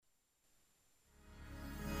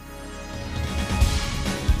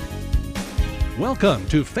Welcome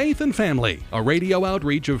to Faith and Family, a radio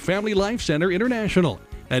outreach of Family Life Center International.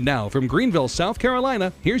 And now from Greenville, South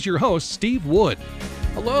Carolina, here's your host, Steve Wood.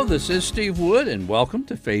 Hello, this is Steve Wood, and welcome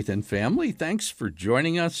to Faith and Family. Thanks for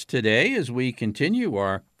joining us today as we continue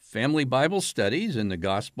our family Bible studies in the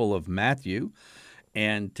Gospel of Matthew.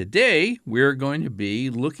 And today we're going to be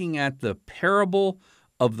looking at the parable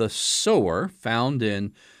of the sower found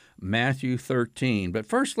in Matthew 13. But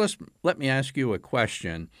first, let me ask you a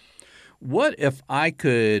question. What if I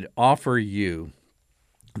could offer you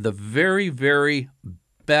the very, very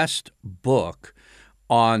best book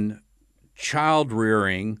on child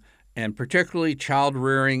rearing, and particularly child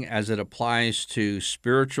rearing as it applies to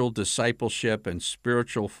spiritual discipleship and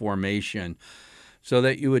spiritual formation, so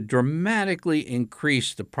that you would dramatically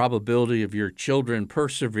increase the probability of your children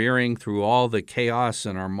persevering through all the chaos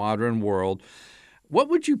in our modern world? What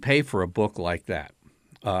would you pay for a book like that?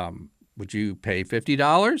 Would you pay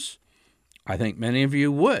 $50? I think many of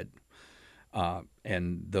you would.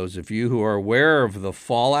 And those of you who are aware of the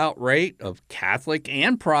fallout rate of Catholic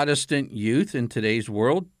and Protestant youth in today's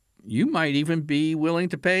world, you might even be willing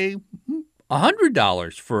to pay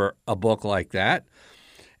 $100 for a book like that.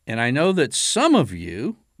 And I know that some of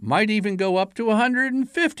you might even go up to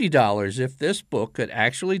 $150 if this book could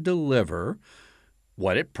actually deliver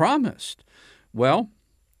what it promised. Well,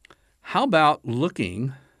 how about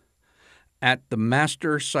looking at the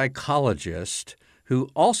master psychologist who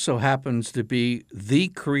also happens to be the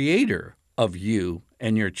creator of you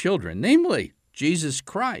and your children, namely Jesus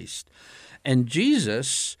Christ. And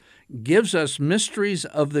Jesus gives us mysteries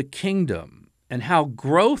of the kingdom and how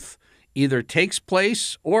growth either takes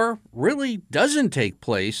place or really doesn't take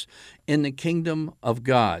place in the kingdom of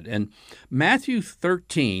God. And Matthew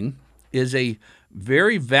 13 is a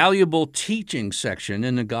very valuable teaching section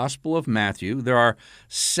in the Gospel of Matthew. There are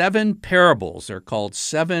 7 parables. They're called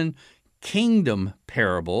 7 kingdom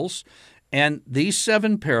parables, and these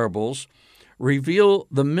 7 parables reveal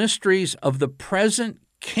the mysteries of the present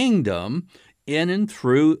kingdom in and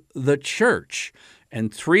through the church.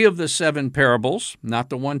 And 3 of the 7 parables, not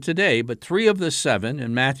the one today, but 3 of the 7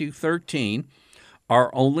 in Matthew 13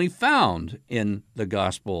 are only found in the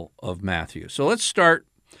Gospel of Matthew. So let's start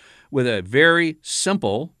with a very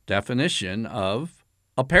simple definition of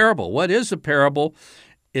a parable. What is a parable?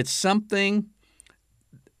 It's something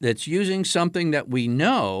that's using something that we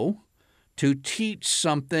know to teach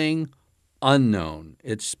something unknown.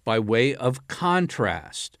 It's by way of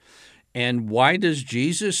contrast. And why does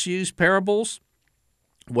Jesus use parables?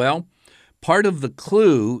 Well, part of the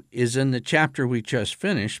clue is in the chapter we just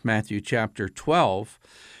finished, Matthew chapter 12,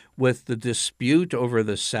 with the dispute over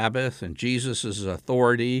the Sabbath and Jesus'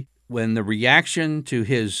 authority. When the reaction to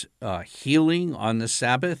his healing on the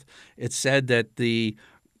Sabbath, it said that the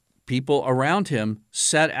people around him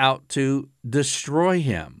set out to destroy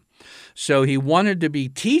him. So he wanted to be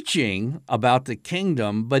teaching about the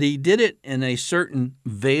kingdom, but he did it in a certain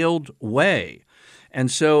veiled way. And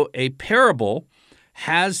so a parable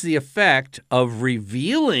has the effect of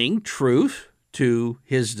revealing truth to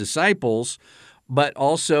his disciples, but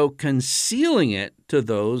also concealing it to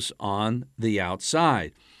those on the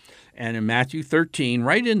outside. And in Matthew 13,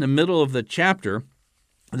 right in the middle of the chapter,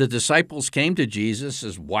 the disciples came to Jesus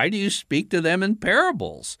and said, "Why do you speak to them in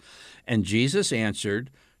parables?" And Jesus answered,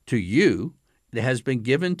 "To you it has been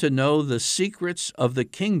given to know the secrets of the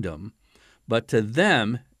kingdom, but to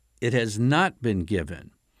them it has not been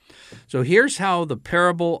given." So here's how the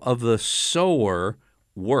parable of the sower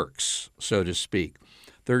works, so to speak.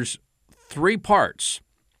 There's 3 parts.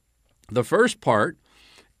 The first part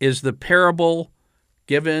is the parable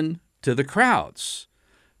given to the crowds.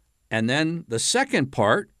 And then the second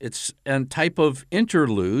part, it's a type of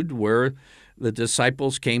interlude where the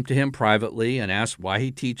disciples came to him privately and asked why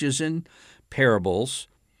he teaches in parables.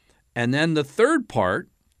 And then the third part,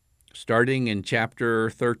 starting in chapter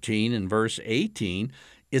 13 and verse 18,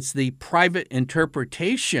 it's the private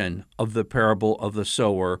interpretation of the parable of the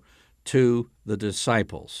sower to the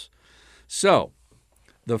disciples. So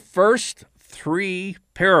the first 3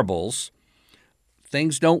 parables,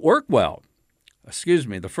 things don't work well.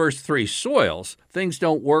 The first 3 soils, things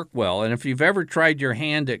don't work well. And if you've ever tried your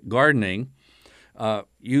hand at gardening,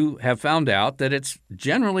 you have found out that it's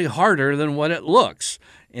generally harder than what it looks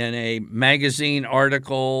in a magazine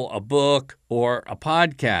article, a book, or a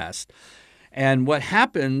podcast. And what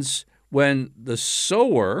happens when the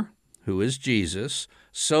sower, who is Jesus,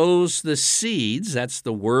 sows the seeds, that's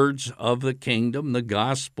the words of the kingdom, the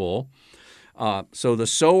gospel. So the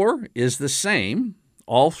sower is the same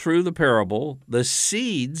all through the parable. The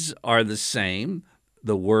seeds are the same,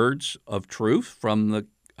 the words of truth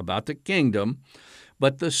about the kingdom,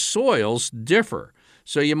 but the soils differ.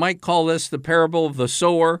 So you might call this the parable of the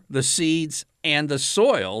sower, the seeds, and the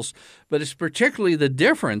soils, but it's particularly the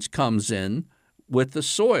difference comes in with the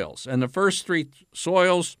soils. And the first three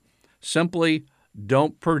soils simply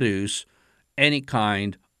don't produce any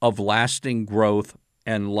kind of lasting growth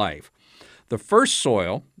and life. The first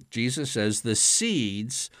soil, Jesus says, the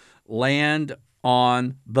seeds land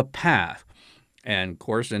on the path. And, of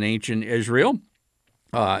course, in ancient Israel,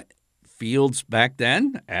 fields back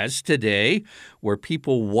then, as today, where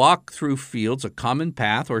people walk through fields, a common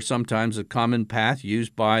path, or sometimes a common path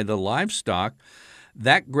used by the livestock,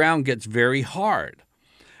 that ground gets very hard.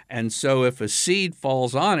 And so if a seed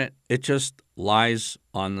falls on it, it just lies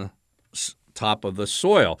on the top of the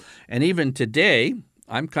soil. And even today,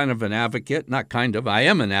 I'm kind of an advocate, I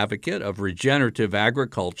am an advocate of regenerative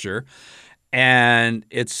agriculture. And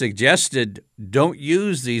it's suggested don't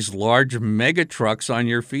use these large mega trucks on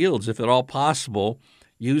your fields. If at all possible,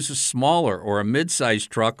 use a smaller or a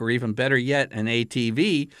mid-sized truck, or even better yet, an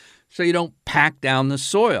ATV, so you don't pack down the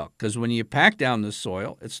soil. Because when you pack down the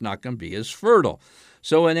soil, it's not going to be as fertile.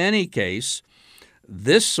 So in any case,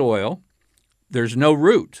 this soil, there's no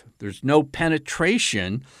root, there's no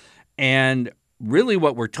penetration, and really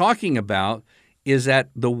what we're talking about is that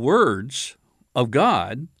the words of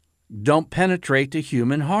God don't penetrate the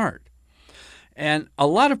human heart. And a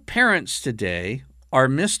lot of parents today are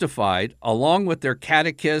mystified, along with their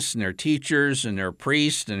catechists and their teachers and their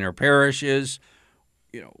priests and their parishes.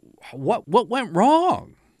 What went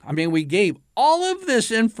wrong? I mean, we gave all of this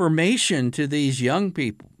information to these young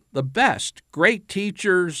people, the best, great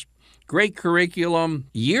teachers, great curriculum,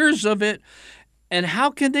 years of it, and how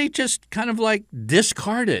can they just kind of like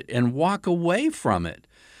discard it and walk away from it?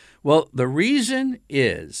 Well, the reason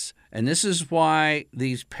is, and this is why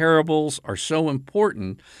these parables are so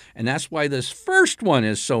important, and that's why this first one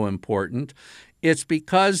is so important, it's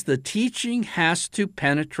because the teaching has to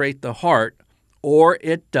penetrate the heart or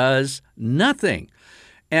it does nothing.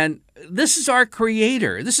 And this is our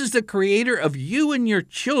Creator. This is the Creator of you and your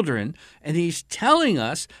children, and He's telling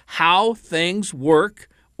us how things work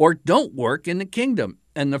or don't work in the kingdom.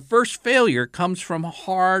 And the first failure comes from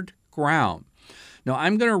hard ground. Now,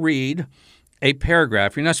 I'm going to read a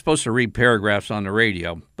paragraph. You're not supposed to read paragraphs on the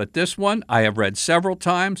radio, but this one I have read several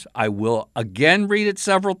times. I will again read it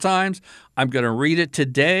several times. I'm going to read it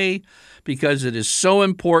today because it is so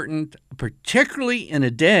important, particularly in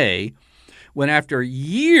a day when after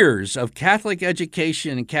years of Catholic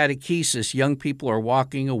education and catechesis, young people are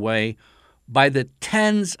walking away by the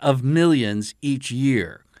tens of millions each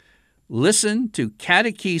year. Listen to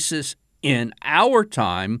Catechesis in Our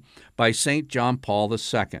Time by St. John Paul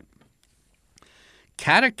II.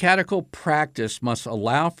 Catechetical practice must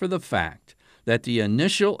allow for the fact that the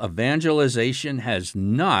initial evangelization has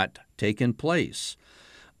not taken place.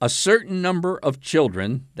 A certain number of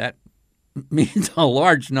children, that means a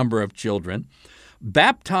large number of children,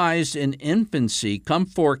 baptized in infancy come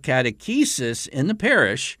for catechesis in the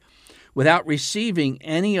parish without receiving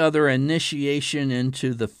any other initiation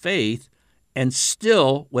into the faith and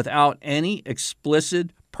still without any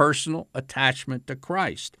explicit personal attachment to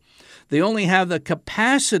Christ. They only have the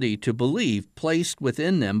capacity to believe placed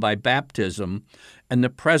within them by baptism and the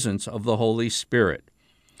presence of the Holy Spirit.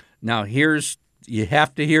 Now, you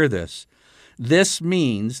have to hear this. This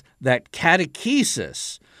means that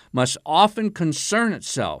catechesis must often concern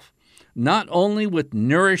itself not only with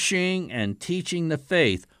nourishing and teaching the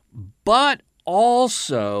faith, but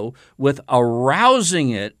also with arousing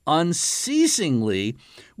it unceasingly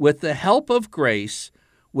with the help of grace,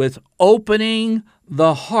 with opening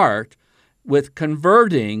the heart, with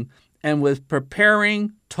converting, and with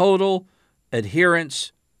preparing total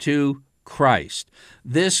adherence to Christ.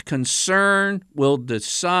 This concern will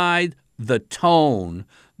decide the tone,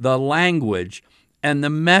 the language, and the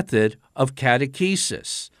method of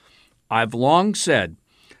catechesis. I've long said,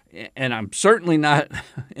 and I'm certainly not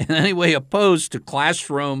in any way opposed to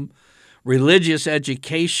classroom religious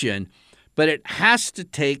education, but it has to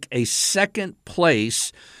take a second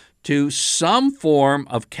place to some form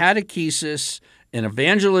of catechesis and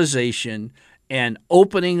evangelization and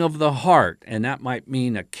opening of the heart. And that might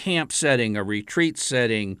mean a camp setting, a retreat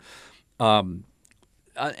setting,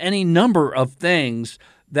 any number of things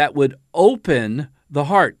that would open the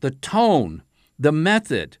heart, the tone, the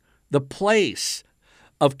method, the place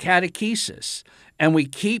of catechesis. And we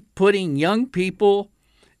keep putting young people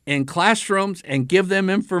in classrooms and give them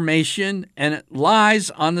information, and it lies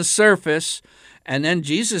on the surface. And then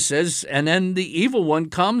Jesus says, and then the evil one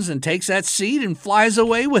comes and takes that seed and flies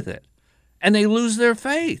away with it. And they lose their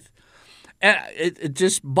faith. And it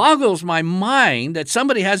just boggles my mind that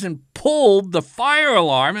somebody hasn't pulled the fire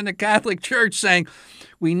alarm in the Catholic Church saying,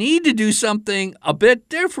 we need to do something a bit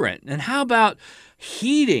different. And how about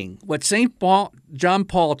heeding what John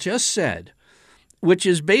Paul just said, which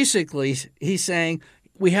is basically, he's saying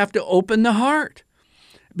we have to open the heart.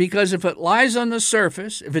 Because if it lies on the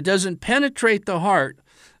surface, if it doesn't penetrate the heart,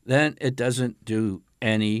 then it doesn't do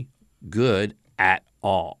any good at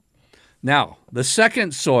all. Now, the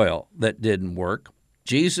second soil that didn't work,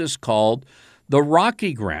 Jesus called the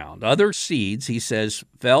rocky ground. Other seeds, he says,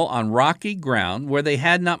 fell on rocky ground where they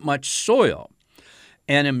had not much soil.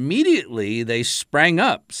 And immediately they sprang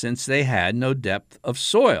up since they had no depth of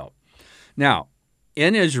soil. Now,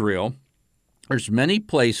 in Israel, there's many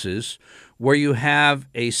places where you have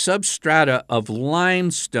a substrata of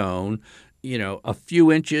limestone, a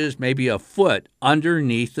few inches, maybe a foot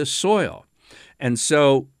underneath the soil. And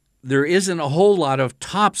so there isn't a whole lot of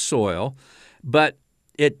topsoil, but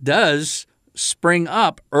it does spring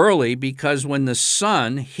up early because when the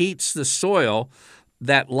sun heats the soil,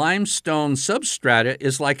 that limestone substrata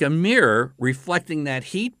is like a mirror reflecting that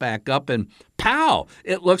heat back up, and pow,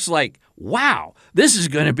 it looks like, wow, this is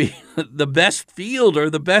going to be the best field or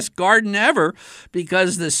the best garden ever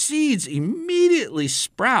because the seeds immediately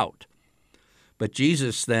sprout. But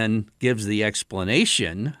Jesus then gives the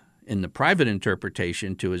explanation in the private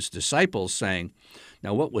interpretation to his disciples saying,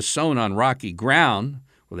 now what was sown on rocky ground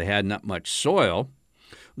where they had not much soil,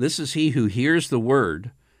 this is he who hears the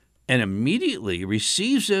word and immediately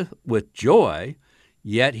receives it with joy,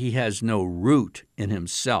 yet he has no root in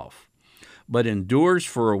himself, but endures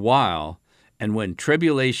for a while, and when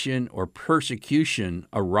tribulation or persecution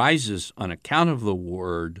arises on account of the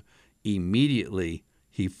word, immediately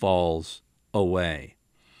he falls away.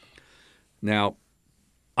 Now,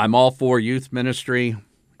 I'm all for youth ministry.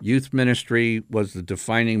 Youth ministry was the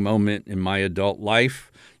defining moment in my adult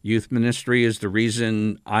life. Youth ministry is the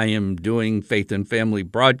reason I am doing Faith and Family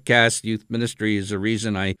broadcasts. Youth ministry is the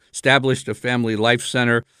reason I established a family life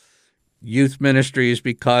center. Youth ministry is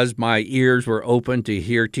because my ears were open to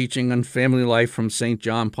hear teaching on family life from St.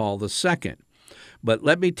 John Paul II. But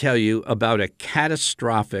let me tell you about a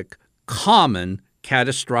common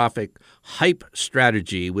catastrophic hype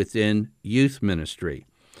strategy within youth ministry.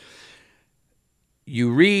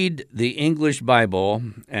 You read the English Bible,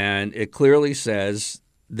 and it clearly says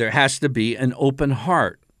there has to be an open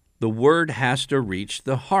heart. The word has to reach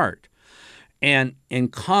the heart. And in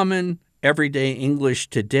common everyday English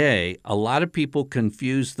today, a lot of people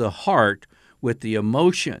confuse the heart with the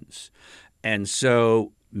emotions. And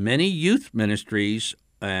so many youth ministries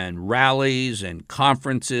and rallies and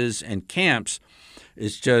conferences and camps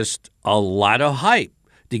is just a lot of hype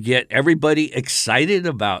to get everybody excited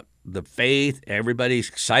about the faith, everybody's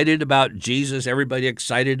excited about Jesus, everybody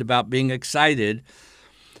excited about being excited.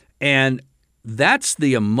 And that's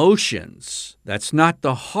the emotions. That's not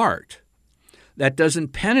the heart. That doesn't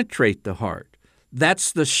penetrate the heart.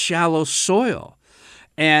 That's the shallow soil.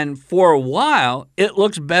 And for a while, it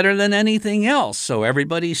looks better than anything else. So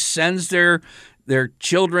everybody sends their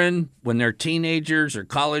children when they're teenagers or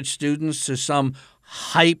college students to some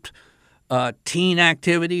hyped teen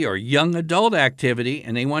activity or young adult activity,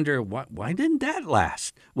 and they wonder, why didn't that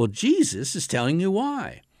last? Well, Jesus is telling you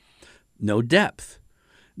why. No depth.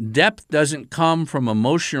 Depth doesn't come from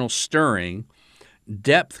emotional stirring.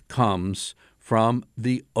 Depth comes from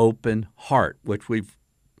the open heart, which we've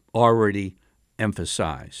already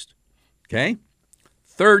emphasized. Okay?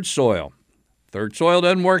 Third soil. Third soil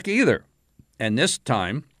doesn't work either. And this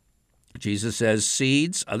time, Jesus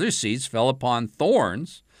says other seeds fell upon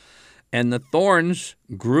thorns, and the thorns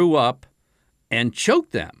grew up and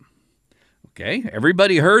choked them. Okay,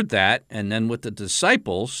 everybody heard that, and then with the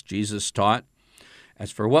disciples, Jesus taught,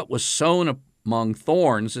 as for what was sown among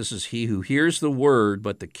thorns, this is he who hears the word,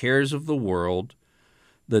 but the cares of the world,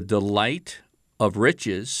 the delight of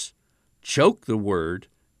riches, choke the word,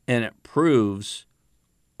 and it proves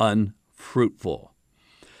unfruitful.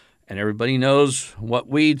 And everybody knows what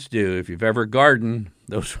weeds do. If you've ever gardened,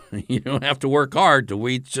 you don't have to work hard. The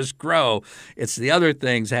weeds just grow. It's the other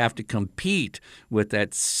things that have to compete with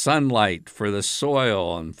that sunlight for the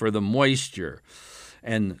soil and for the moisture.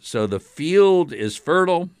 And so the field is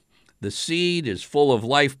fertile. The seed is full of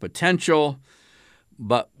life potential.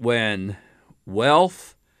 But when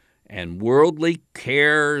wealth and worldly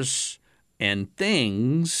cares and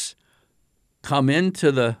things come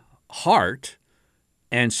into the heart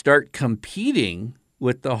and start competing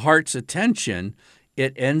with the heart's attention,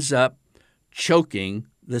 it ends up choking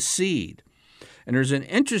the seed. And there's an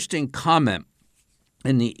interesting comment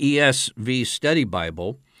in the ESV Study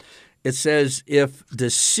Bible. It says, if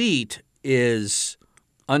deceit is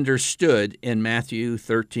understood in Matthew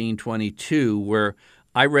 13:22, where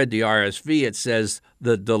I read the RSV, it says,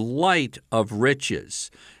 the delight of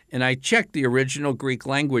riches. And I checked the original Greek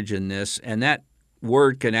language in this, and that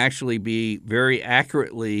word can actually be very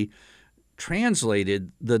accurately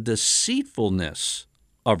translated the deceitfulness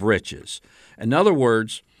of riches. In other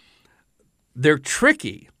words, they're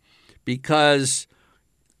tricky because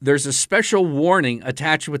there's a special warning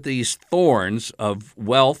attached with these thorns of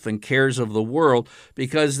wealth and cares of the world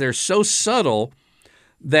because they're so subtle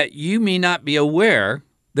that you may not be aware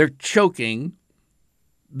they're choking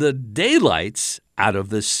the daylights out of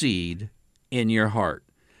the seed in your heart,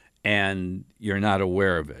 and you're not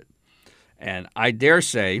aware of it. And I dare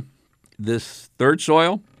say this third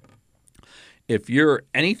soil, if you're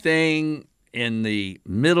anything in the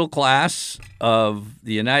middle class of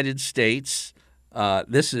the United States,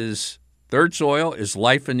 this is third soil is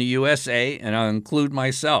life in the USA, and I'll include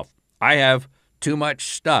myself. I have too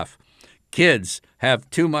much stuff. Kids have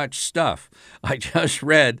too much stuff. I just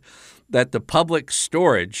read that the public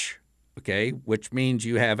storage, which means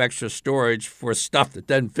you have extra storage for stuff that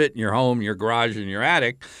doesn't fit in your home, your garage, and your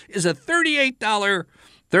attic, is a $38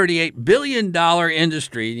 billion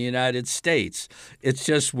industry in the United States. It's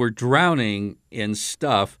just we're drowning in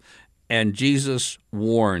stuff, and Jesus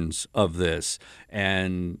warns of this.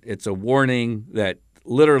 And it's a warning that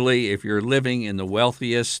literally, if you're living in the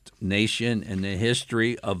wealthiest nation in the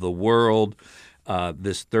history of the world,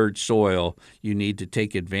 this third soil you need to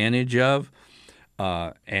take advantage of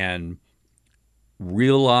and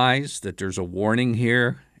realize that there's a warning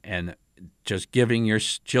here, and just giving your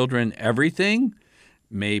children everything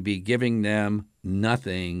may be giving them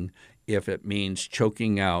nothing if it means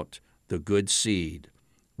choking out the good seed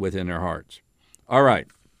within their hearts. All right,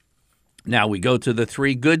 now we go to the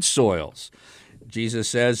three good soils. Jesus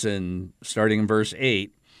says, starting in verse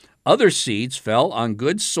 8, other seeds fell on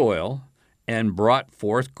good soil and brought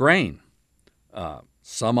forth grain,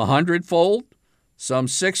 some 100-fold, some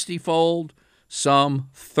 60-fold, some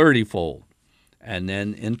 30-fold. And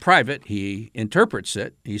then in private, he interprets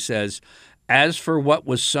it. He says, as for what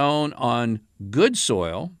was sown on good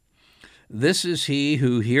soil, this is he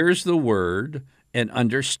who hears the word and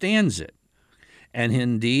understands it. And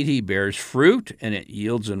indeed, he bears fruit, and it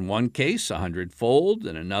yields in one case 100-fold,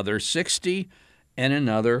 and another 60, and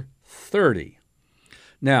another 30.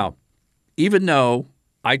 Now, even though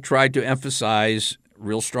I tried to emphasize,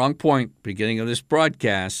 real strong point, beginning of this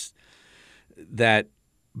broadcast, that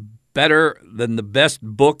better than the best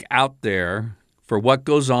book out there for what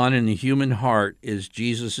goes on in the human heart is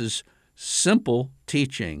Jesus' simple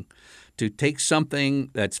teaching. To take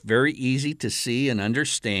something that's very easy to see and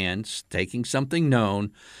understand, taking something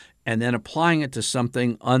known, and then applying it to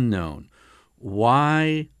something unknown.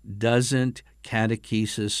 Why doesn't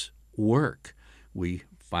catechesis work? We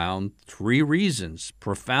found three reasons,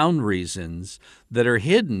 profound reasons, that are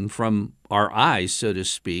hidden from our eyes, so to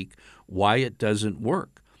speak, why it doesn't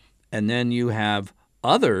work. And then you have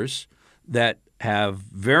others that have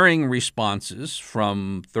varying responses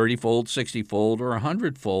from 30-fold, 60-fold, or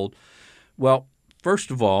 100-fold. Well, first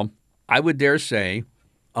of all, I would dare say,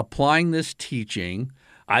 applying this teaching,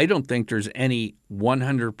 I don't think there's any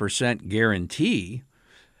 100% guarantee,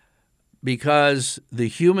 because the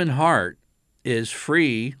human heart is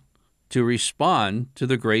free to respond to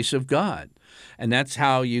the grace of God. And that's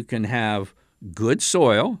how you can have good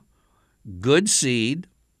soil, good seed,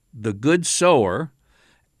 the good sower,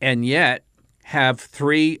 and yet have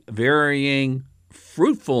three varying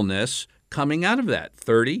fruitfulness coming out of that,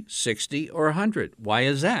 30, 60, or 100. Why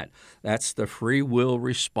is that? That's the free will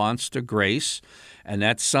response to grace, and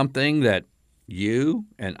that's something that you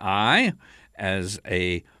and I, as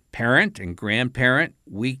a parent and grandparent,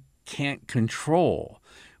 we can't control.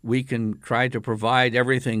 We can try to provide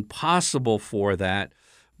everything possible for that,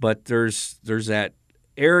 but there's that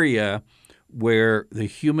area where the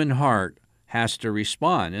human heart has to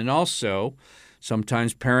respond. And also,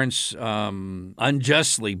 sometimes parents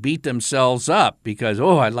unjustly beat themselves up because,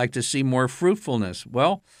 I'd like to see more fruitfulness.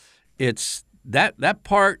 Well, it's that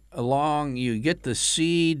part along, you get the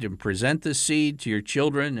seed and present the seed to your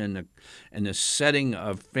children in the setting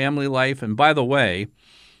of family life. And by the way,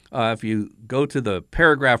 if you go to the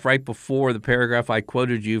paragraph right before the paragraph I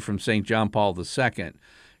quoted you from St. John Paul II,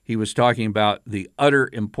 he was talking about the utter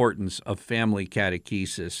importance of family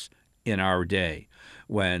catechesis in our day.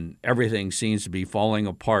 When everything seems to be falling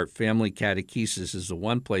apart, family catechesis is the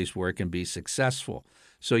one place where it can be successful.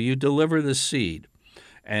 So you deliver the seed,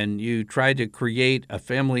 and you try to create a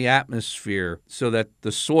family atmosphere so that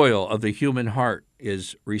the soil of the human heart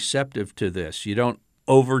is receptive to this. You don't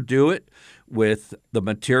overdo it with the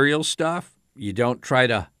material stuff. You don't try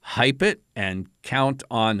to hype it and count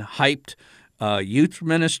on hyped youth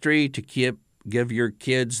ministry to give your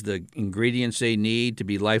kids the ingredients they need to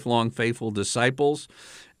be lifelong faithful disciples.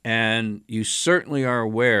 And you certainly are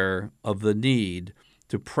aware of the need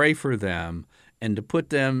to pray for them and to put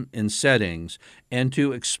them in settings and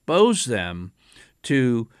to expose them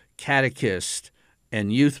to catechists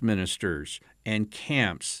and youth ministers and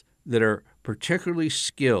camps that are particularly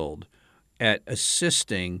skilled at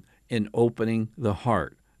assisting in opening the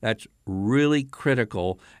heart. That's really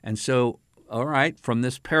critical. And so, all right, from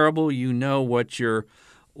this parable, you know what you're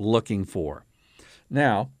looking for.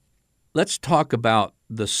 Now, let's talk about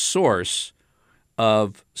the source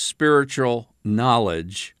of spiritual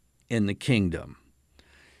knowledge in the kingdom.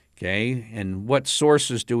 Okay, and what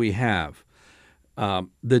sources do we have?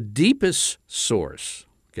 The deepest source,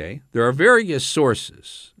 okay, there are various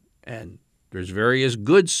sources, and there's various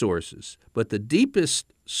good sources, but the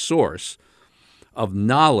deepest source of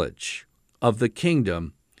knowledge of the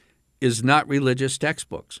kingdom is not religious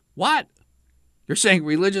textbooks. What? You're saying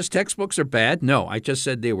religious textbooks are bad? No, I just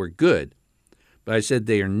said they were good, but I said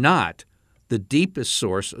they are not the deepest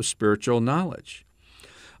source of spiritual knowledge.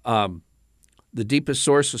 The deepest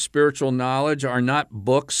source of spiritual knowledge are not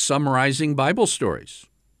books summarizing Bible stories.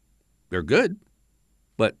 They're good,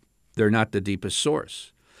 but they're not the deepest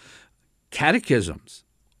source. Catechisms,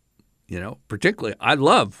 particularly, I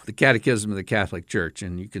love the Catechism of the Catholic Church,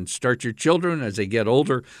 and you can start your children as they get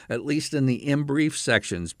older, at least in the in brief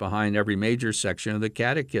sections behind every major section of the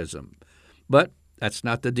Catechism. But that's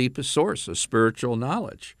not the deepest source of spiritual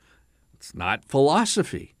knowledge. It's not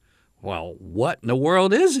philosophy. Well, what in the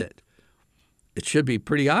world is it? It should be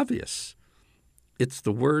pretty obvious. It's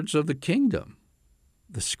the words of the kingdom,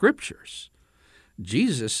 the scriptures.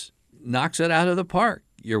 Jesus knocks it out of the park.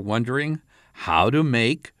 You're wondering how to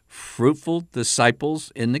make fruitful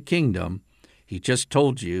disciples in the kingdom. He just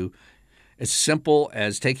told you it's simple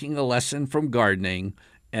as taking a lesson from gardening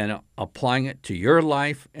and applying it to your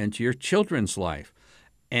life and to your children's life.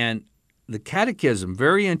 And the Catechism,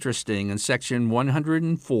 very interesting, in section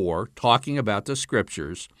 104, talking about the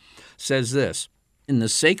Scriptures, says this: in the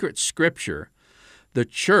sacred Scripture, the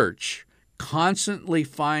Church constantly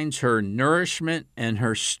finds her nourishment and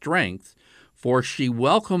her strength, for she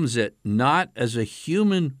welcomes it not as a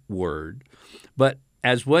human word, but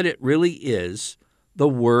as what it really is, the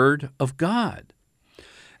Word of God.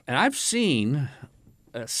 And I've seen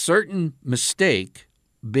a certain mistake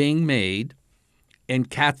being made in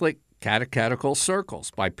Catholic catechetical circles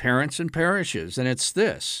by parents and parishes, and it's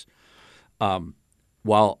this.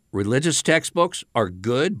 While religious textbooks are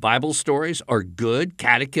good, Bible stories are good,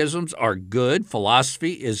 catechisms are good,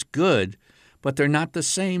 philosophy is good, but they're not the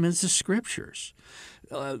same as the Scriptures.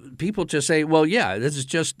 People just say, well, yeah, this is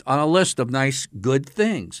just on a list of nice, good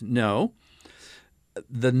things. No.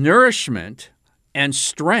 The nourishment and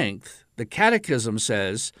strength, the Catechism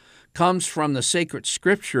says, comes from the sacred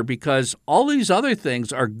Scripture, because all these other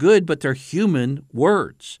things are good, but they're human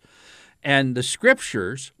words. And the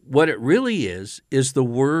Scriptures, what it really is the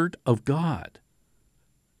Word of God,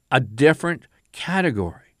 a different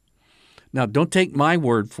category. Now, don't take my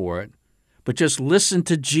word for it, but just listen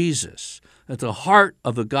to Jesus at the heart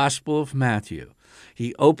of the Gospel of Matthew.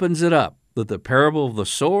 He opens it up with the parable of the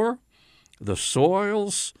sower, the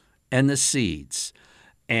soils, and the seeds.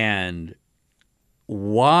 And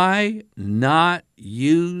why not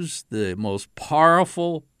use the most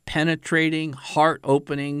powerful, penetrating,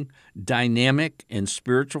 heart-opening dynamic in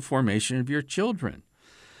spiritual formation of your children?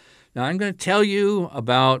 Now, I'm going to tell you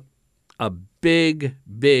about a big,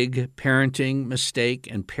 big parenting mistake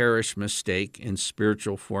and parish mistake in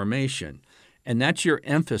spiritual formation, and that's your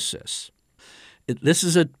emphasis. This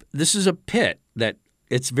is a pit that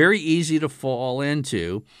it's very easy to fall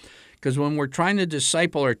into, because when we're trying to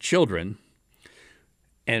disciple our children,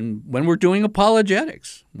 and when we're doing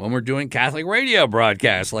apologetics, when we're doing Catholic radio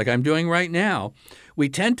broadcasts like I'm doing right now, we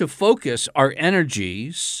tend to focus our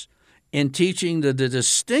energies in teaching the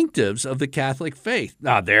distinctives of the Catholic faith.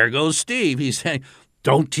 Now, there goes Steve. He's saying,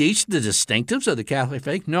 don't teach the distinctives of the Catholic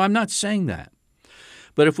faith. No, I'm not saying that.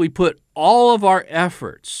 But if we put all of our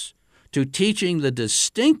efforts to teaching the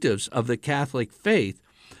distinctives of the Catholic faith,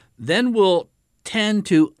 then we'll tend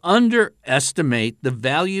to underestimate the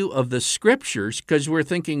value of the Scriptures, because we're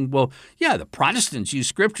thinking, well, yeah, the Protestants use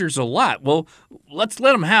Scriptures a lot. Well, let's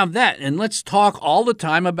let them have that, and let's talk all the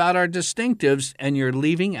time about our distinctives, and you're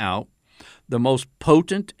leaving out the most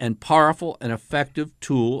potent and powerful and effective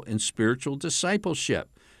tool in spiritual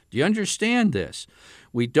discipleship. Do you understand this?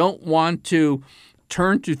 We don't want to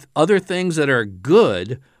turn to other things that are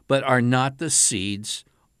good but are not the seeds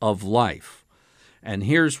of life. And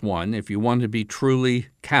here's one. If you want to be truly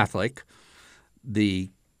Catholic,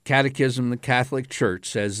 the Catechism of the Catholic Church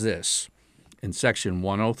says this in section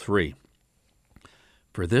 103.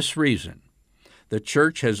 For this reason, the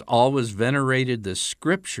Church has always venerated the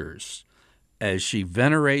Scriptures as she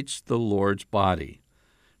venerates the Lord's body.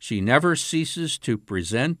 She never ceases to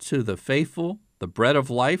present to the faithful the bread of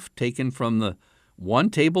life taken from the one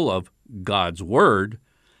table of God's Word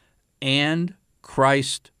and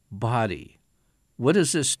Christ's body. What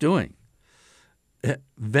is this doing?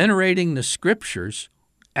 Venerating the Scriptures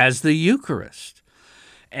as the Eucharist.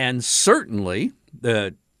 And certainly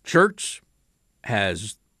the Church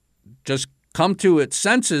has just come to its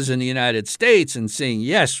senses in the United States and saying,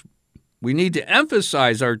 yes, we need to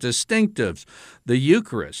emphasize our distinctives, the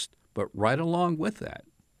Eucharist. But right along with that,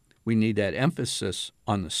 we need that emphasis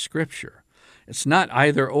on the Scripture. It's not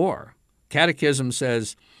either or. Catechism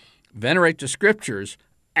says, venerate the Scriptures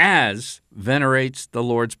as venerates the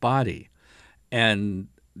Lord's body. And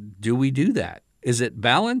do we do that? Is it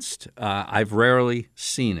balanced? I've rarely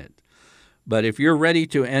seen it. But if you're ready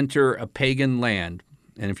to enter a pagan land,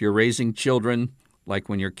 and if you're raising children, like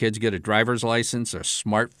when your kids get a driver's license, a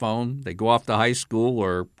smartphone, they go off to high school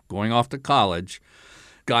or going off to college,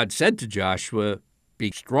 God said to Joshua,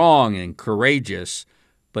 be strong and courageous,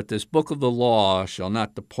 but this book of the law shall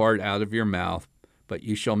not depart out of your mouth, but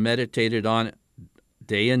you shall meditate it on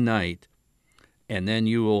day and night, and then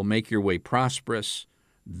you will make your way prosperous.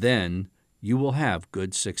 Then you will have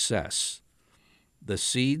good success. The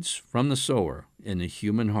seeds from the sower in the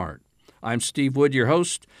human heart. I'm Steve Wood, your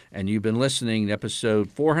host, and you've been listening to episode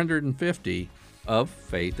 450 of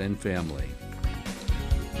Faith and Family.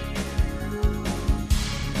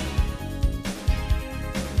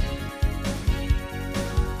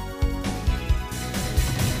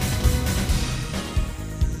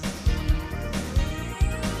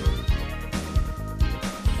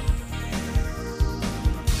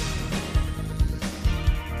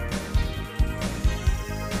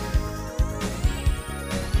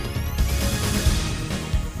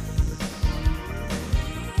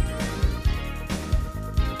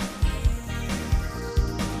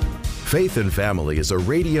 Faith and Family is a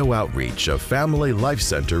radio outreach of Family Life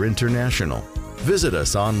Center International. Visit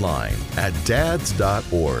us online at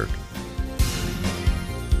dads.org.